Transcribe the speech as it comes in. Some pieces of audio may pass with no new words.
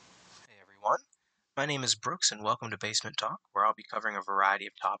My name is Brooks, and welcome to Basement Talk, where I'll be covering a variety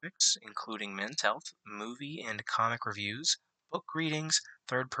of topics, including men's health, movie and comic reviews, book readings,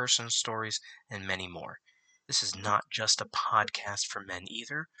 third person stories, and many more. This is not just a podcast for men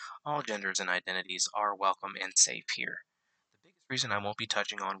either. All genders and identities are welcome and safe here. The biggest reason I won't be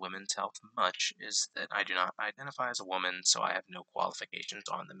touching on women's health much is that I do not identify as a woman, so I have no qualifications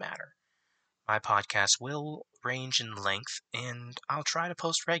on the matter. My podcast will range in length, and I'll try to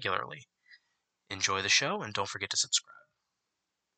post regularly. Enjoy the show and don't forget to subscribe.